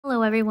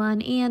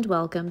everyone, and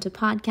welcome to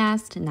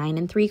podcast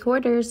 9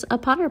 3/4, a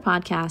Potter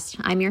podcast.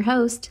 I'm your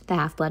host, the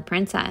Half-Blood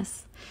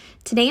Princess.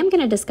 Today I'm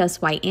going to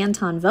discuss why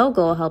Anton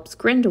Vogel helps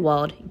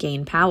Grindelwald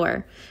gain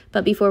power.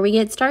 But before we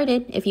get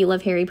started, if you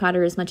love Harry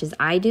Potter as much as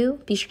I do,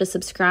 be sure to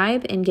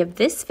subscribe and give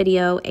this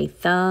video a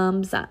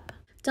thumbs up.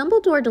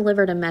 Dumbledore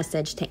delivered a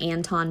message to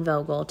Anton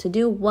Vogel to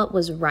do what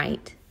was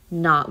right,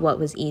 not what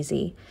was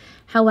easy.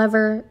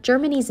 However,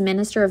 Germany's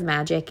Minister of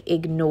Magic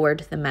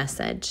ignored the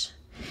message.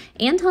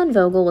 Anton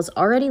Vogel was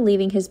already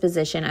leaving his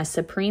position as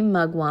Supreme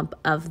Mugwump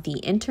of the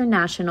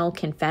International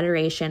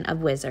Confederation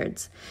of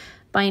Wizards.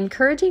 By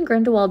encouraging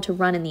Grindelwald to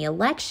run in the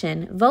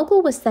election,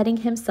 Vogel was setting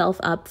himself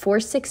up for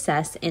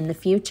success in the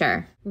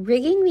future.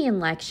 Rigging the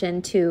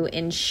election to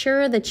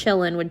ensure the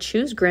Chillin would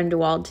choose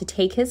Grindelwald to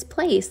take his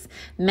place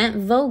meant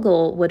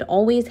Vogel would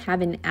always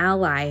have an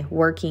ally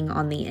working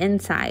on the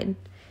inside.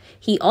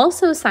 He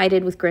also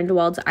sided with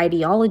Grindelwald's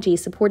ideology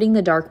supporting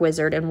the Dark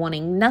Wizard and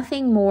wanting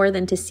nothing more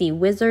than to see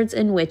wizards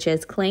and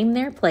witches claim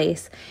their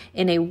place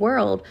in a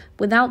world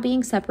without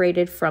being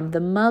separated from the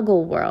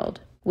Muggle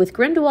world. With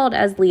Grindelwald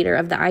as leader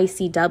of the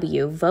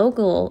ICW,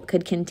 Vogel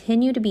could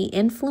continue to be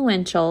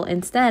influential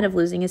instead of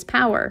losing his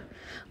power.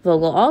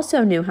 Vogel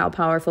also knew how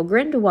powerful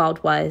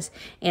Grindelwald was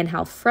and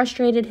how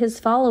frustrated his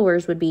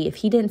followers would be if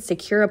he didn't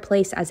secure a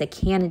place as a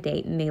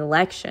candidate in the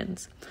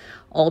elections.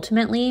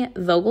 Ultimately,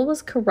 Vogel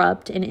was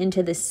corrupt and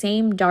into the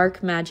same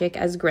dark magic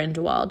as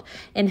Grindelwald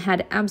and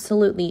had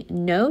absolutely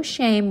no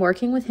shame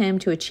working with him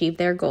to achieve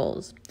their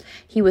goals.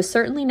 He was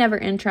certainly never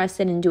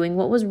interested in doing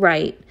what was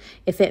right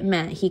if it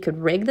meant he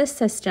could rig the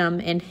system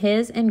in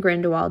his and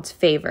Grindelwald's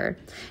favor,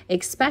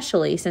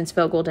 especially since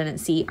Vogel didn't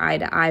see eye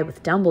to eye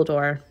with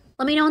Dumbledore.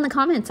 Let me know in the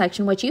comment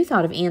section what you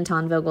thought of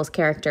Anton Vogel's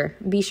character.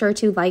 Be sure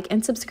to like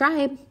and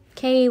subscribe.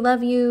 Okay,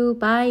 love you.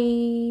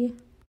 Bye.